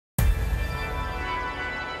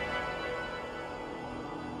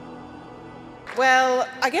Well,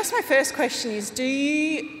 I guess my first question is, do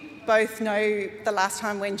you both know the last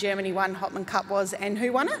time when Germany won Hopman Cup was and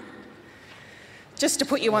who won it? Just to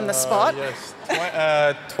put you on the spot. Yes,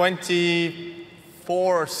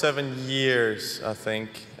 24 or 7 years, I think,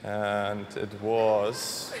 and it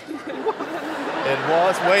was. Wait,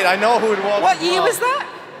 I know who it was. What year was that?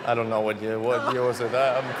 I don't know what year. What year was it?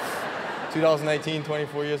 2018,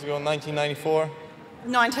 24 years ago, 1994.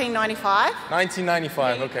 1995.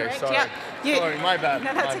 1995. Yeah, okay, correct, sorry. Yep. Sorry, my bad.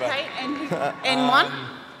 No, that's my okay. bad. And one.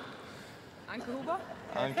 Anke Huber.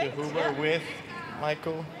 Anke Huber with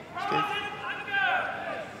Michael. Steve.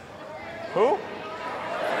 Who?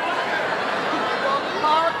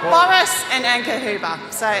 Boris and Anke Huber.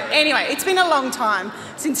 So anyway, it's been a long time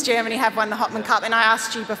since Germany have won the Hopman Cup, and I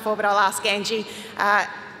asked you before, but I'll ask Angie.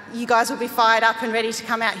 You guys will be fired up and ready to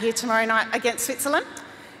come out here tomorrow night against Switzerland?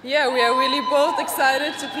 Yeah, we are really both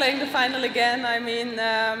excited to playing the final again. I mean,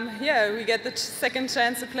 yeah, we get the second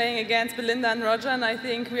chance of playing against Belinda and Roger, and I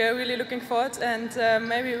think we are really looking forward, and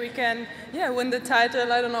maybe we can, yeah, win the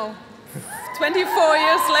title, I don't know, 24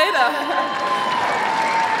 years later.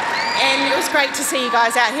 And it was great to see you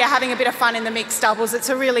guys out here having a bit of fun in the mixed doubles. It's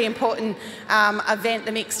a really important event,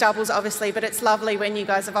 the mixed doubles, obviously, but it's lovely when you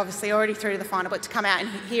guys have obviously already through to the final, but to come out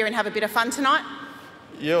here and have a bit of fun tonight.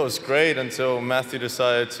 Yeah, it was great until Matthew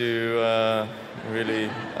decided to really.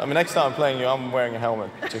 I mean, next time I'm playing you, I'm wearing a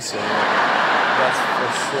helmet, just so you know. That's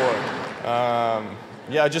for sure.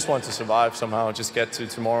 Yeah, I just want to survive somehow, just get to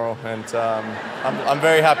tomorrow, and I'm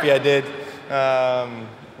very happy I did.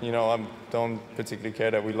 You know, I don't particularly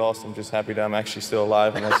care that we lost. I'm just happy that I'm actually still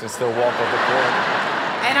alive and I can still walk off the court.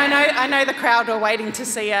 And I know the crowd were waiting to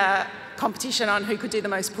see a competition on who could do the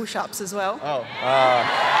most push-ups as well. Oh.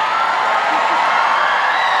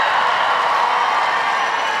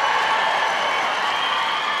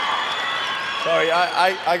 Sorry,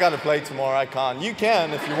 I got to play tomorrow. I can't. You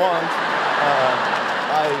can if you want.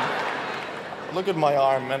 Look at my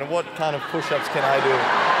arm, man. What kind of push-ups can I do?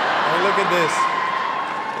 I mean, look at this.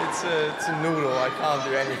 It's a noodle. I can't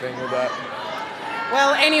do anything with that.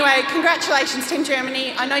 Well, anyway, congratulations, Team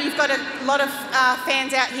Germany. I know you've got a lot of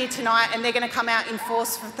fans out here tonight, and they're going to come out in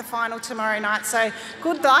force for the final tomorrow night. So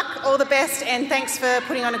good luck, all the best, and thanks for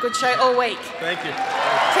putting on a good show all week. Thank you.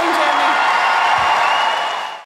 Team Germany.